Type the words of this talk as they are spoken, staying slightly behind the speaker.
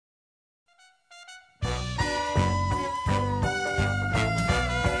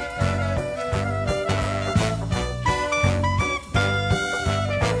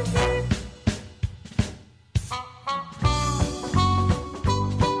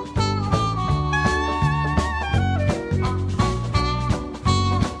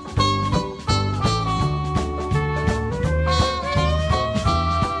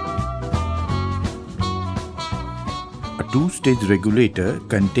two-stage regulator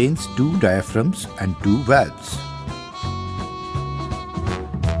contains two diaphragms and two valves.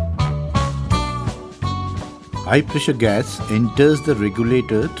 High-pressure gas enters the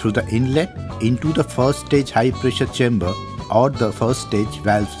regulator through the inlet into the first-stage high-pressure chamber or the first-stage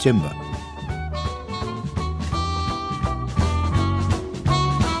valve chamber.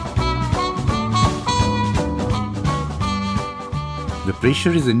 The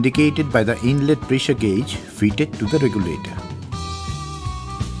pressure is indicated by the inlet pressure gauge fitted to the regulator.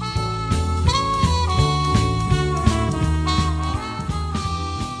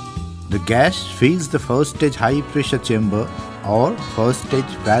 The gas fills the first stage high pressure chamber or first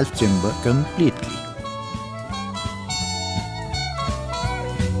stage valve chamber completely.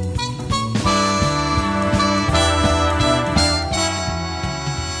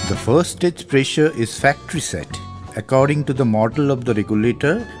 The first stage pressure is factory set according to the model of the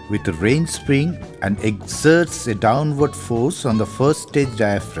regulator with a range spring and exerts a downward force on the first stage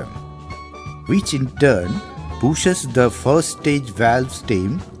diaphragm, which in turn pushes the first stage valve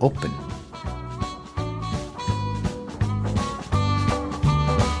stem open.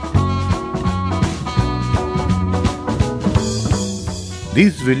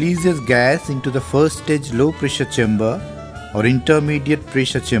 This releases gas into the first stage low pressure chamber or intermediate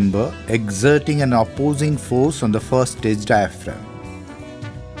pressure chamber, exerting an opposing force on the first stage diaphragm.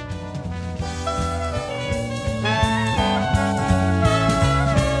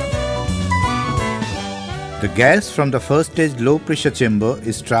 The gas from the first stage low pressure chamber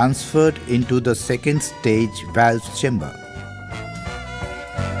is transferred into the second stage valve chamber.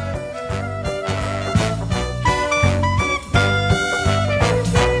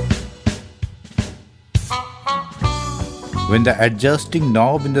 When the adjusting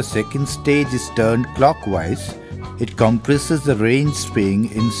knob in the second stage is turned clockwise, it compresses the range spring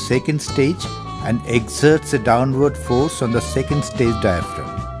in second stage and exerts a downward force on the second stage diaphragm,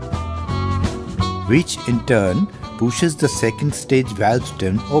 which in turn pushes the second stage valve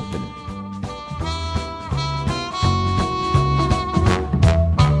stem open.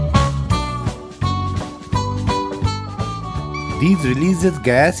 These releases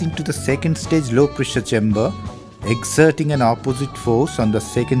gas into the second stage low pressure chamber, exerting an opposite force on the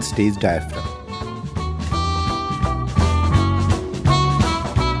second stage diaphragm.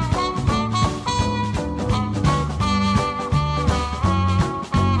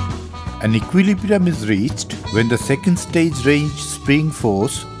 An equilibrium is reached when the second stage range spring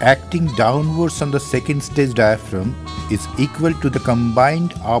force acting downwards on the second stage diaphragm is equal to the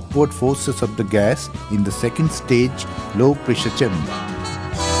combined upward forces of the gas in the second stage low pressure chamber.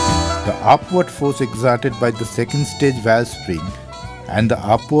 The upward force exerted by the second stage valve spring and the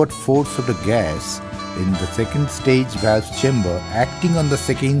upward force of the gas in the second stage valve chamber acting on the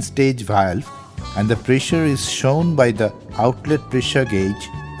second stage valve, and the pressure is shown by the outlet pressure gauge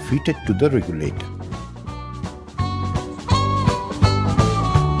fitted to the regulator.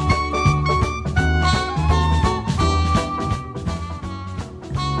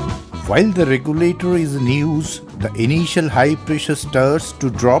 While the regulator is in use, the initial high pressure starts to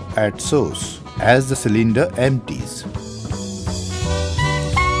drop at source as the cylinder empties.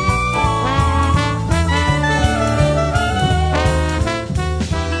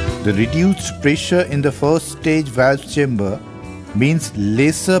 The reduced pressure in the first stage valve chamber means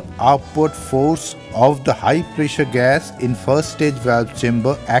lesser upward force of the high pressure gas in first stage valve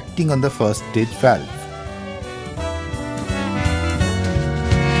chamber acting on the first stage valve.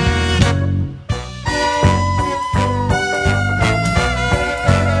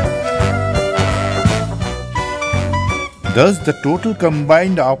 Thus, the total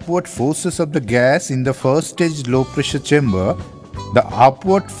combined upward forces of the gas in the first stage low pressure chamber, the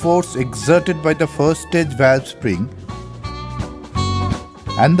upward force exerted by the first stage valve spring,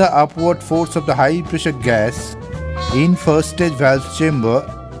 and the upward force of the high pressure gas in first stage valve chamber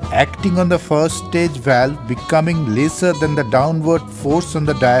acting on the first stage valve becoming lesser than the downward force on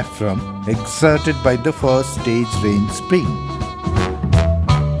the diaphragm exerted by the first stage range spring.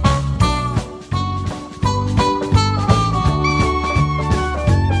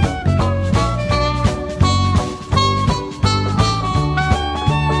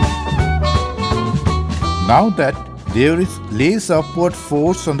 Now that there is less upward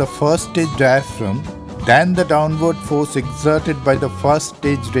force on the first stage diaphragm than the downward force exerted by the first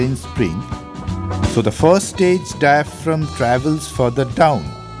stage range spring, so the first stage diaphragm travels further down,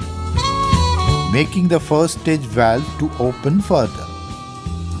 making the first stage valve to open further,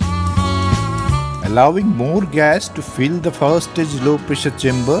 allowing more gas to fill the first stage low pressure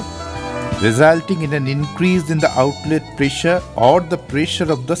chamber, resulting in an increase in the outlet pressure or the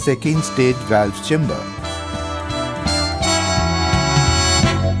pressure of the second stage valve chamber.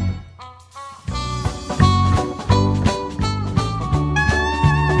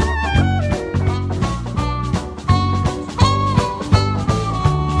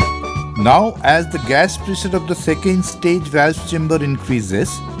 Now, as the gas pressure of the second stage valve chamber increases,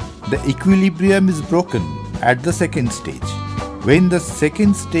 the equilibrium is broken at the second stage. When the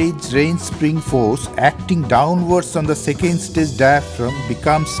second stage range spring force acting downwards on the second stage diaphragm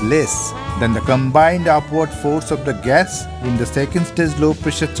becomes less than the combined upward force of the gas in the second stage low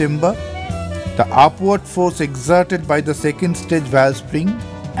pressure chamber, the upward force exerted by the second stage valve spring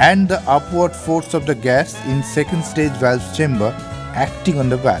and the upward force of the gas in second stage valve chamber acting on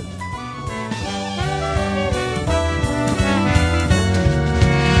the valve.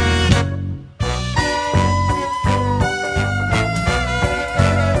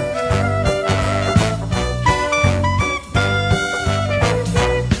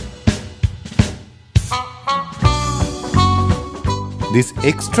 This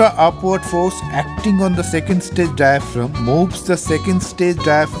extra upward force acting on the second stage diaphragm moves the second stage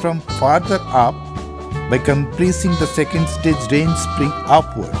diaphragm farther up by compressing the second stage range spring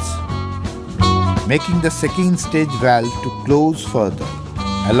upwards, making the second stage valve to close further,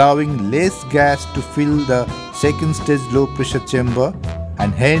 allowing less gas to fill the second stage low pressure chamber,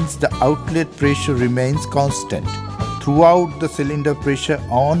 and hence the outlet pressure remains constant throughout the cylinder pressure,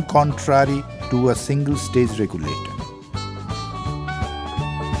 on contrary to a single stage regulator.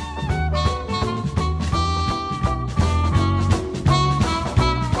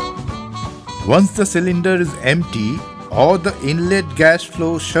 Once the cylinder is empty or the inlet gas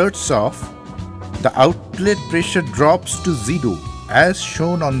flow shuts off, the outlet pressure drops to zero as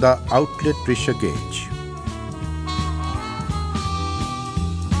shown on the outlet pressure gauge.